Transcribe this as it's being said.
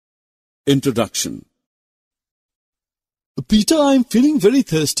Introduction. Peter, I'm feeling very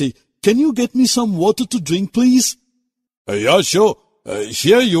thirsty. Can you get me some water to drink, please? Yeah, sure.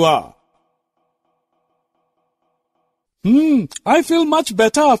 Here you are. I feel much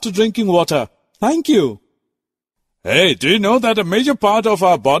better after drinking water. Thank you. Hey, do you know that a major part of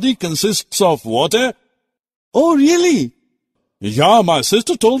our body consists of water? Oh, really? Yeah, my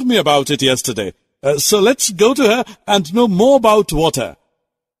sister told me about it yesterday. So let's go to her and know more about water.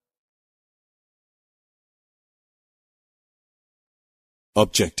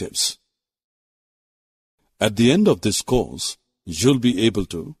 Objectives. At the end of this course, you'll be able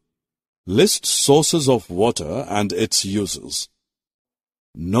to list sources of water and its uses,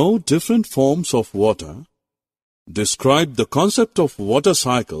 know different forms of water, describe the concept of water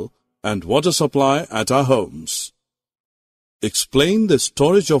cycle and water supply at our homes, explain the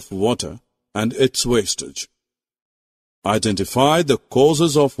storage of water and its wastage, identify the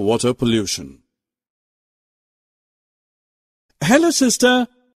causes of water pollution. Hello, sister.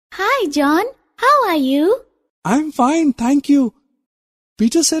 Hi, John. How are you? I'm fine, thank you.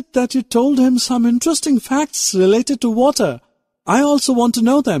 Peter said that you told him some interesting facts related to water. I also want to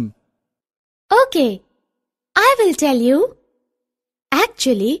know them. Okay, I will tell you.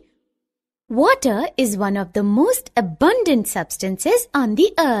 Actually, water is one of the most abundant substances on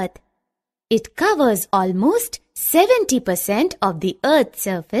the earth. It covers almost 70% of the earth's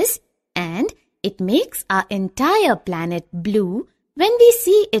surface and it makes our entire planet blue when we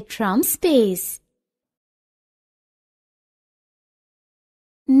see it from space.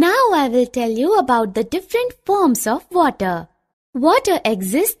 Now I will tell you about the different forms of water. Water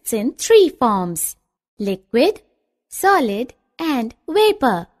exists in 3 forms: liquid, solid, and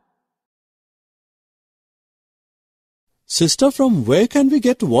vapor. Sister, from where can we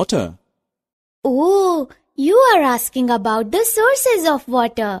get water? Oh, you are asking about the sources of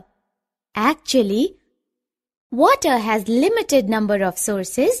water. Actually, water has limited number of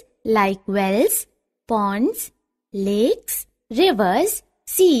sources like wells, ponds, lakes, rivers,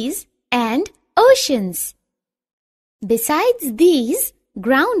 seas, and oceans. Besides these,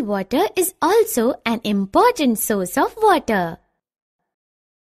 groundwater is also an important source of water.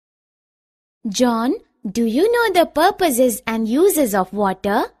 John, do you know the purposes and uses of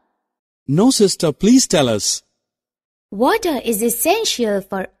water? No, sister, please tell us. Water is essential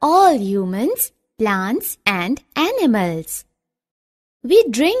for all humans, plants, and animals. We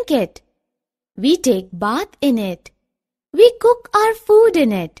drink it. We take bath in it. We cook our food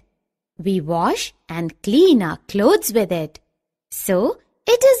in it. We wash and clean our clothes with it. So,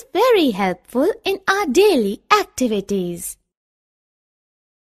 it is very helpful in our daily activities.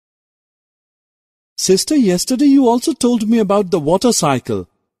 Sister, yesterday you also told me about the water cycle.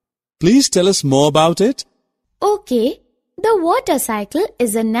 Please tell us more about it. Okay, the water cycle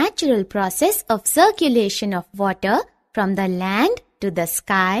is a natural process of circulation of water from the land to the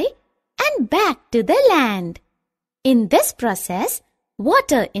sky and back to the land. In this process,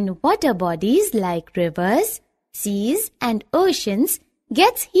 water in water bodies like rivers, seas, and oceans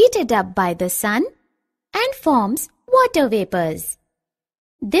gets heated up by the sun and forms water vapors.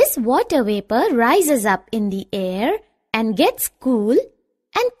 This water vapor rises up in the air and gets cool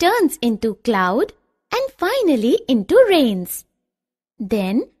and turns into cloud and finally into rains.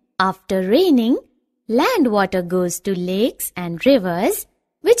 Then, after raining, land water goes to lakes and rivers,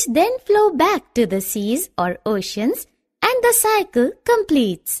 which then flow back to the seas or oceans, and the cycle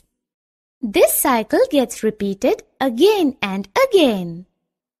completes. This cycle gets repeated again and again.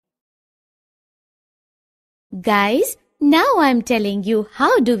 Guys, now I'm telling you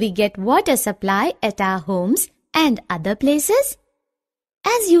how do we get water supply at our homes and other places.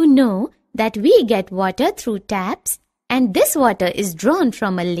 As you know that we get water through taps and this water is drawn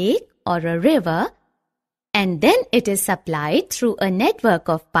from a lake or a river and then it is supplied through a network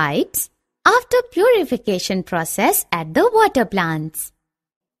of pipes after purification process at the water plants.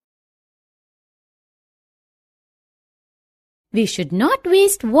 We should not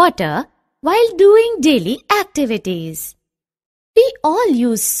waste water while doing daily activities. We all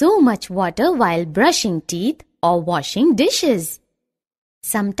use so much water while brushing teeth or washing dishes.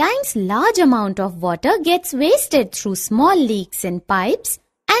 Sometimes large amount of water gets wasted through small leaks in pipes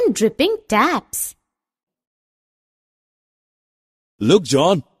and dripping taps. Look,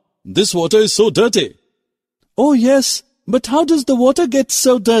 John, this water is so dirty. Oh yes, but how does the water get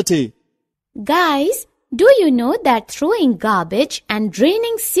so dirty? Guys, do you know that throwing garbage and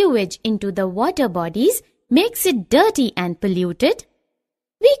draining sewage into the water bodies makes it dirty and polluted?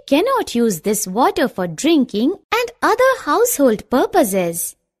 We cannot use this water for drinking and other household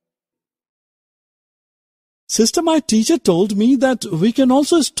purposes. Sister, my teacher told me that we can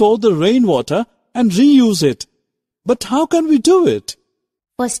also store the rainwater and reuse it. But how can we do it?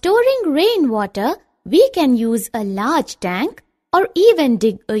 For storing rainwater, we can use a large tank or even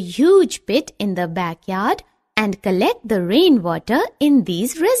dig a huge pit in the backyard and collect the rainwater in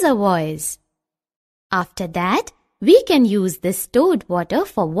these reservoirs. After that, we can use this stored water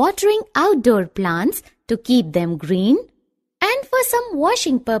for watering outdoor plants to keep them green and for some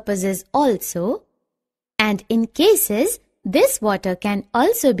washing purposes also. And in cases, this water can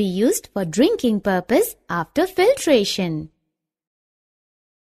also be used for drinking purpose after filtration.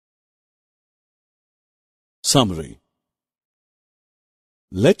 Summary.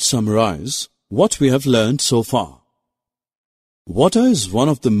 Let's summarize what we have learned so far. Water is one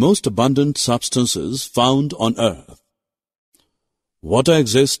of the most abundant substances found on earth. Water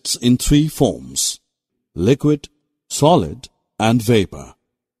exists in three forms: liquid, solid, and vapor.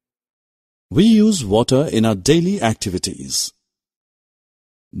 We use water in our daily activities.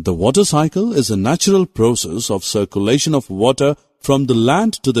 The water cycle is a natural process of circulation of water from the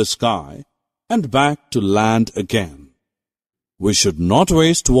land to the sky and back to land again. We should not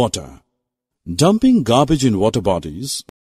waste water. Dumping garbage in water bodies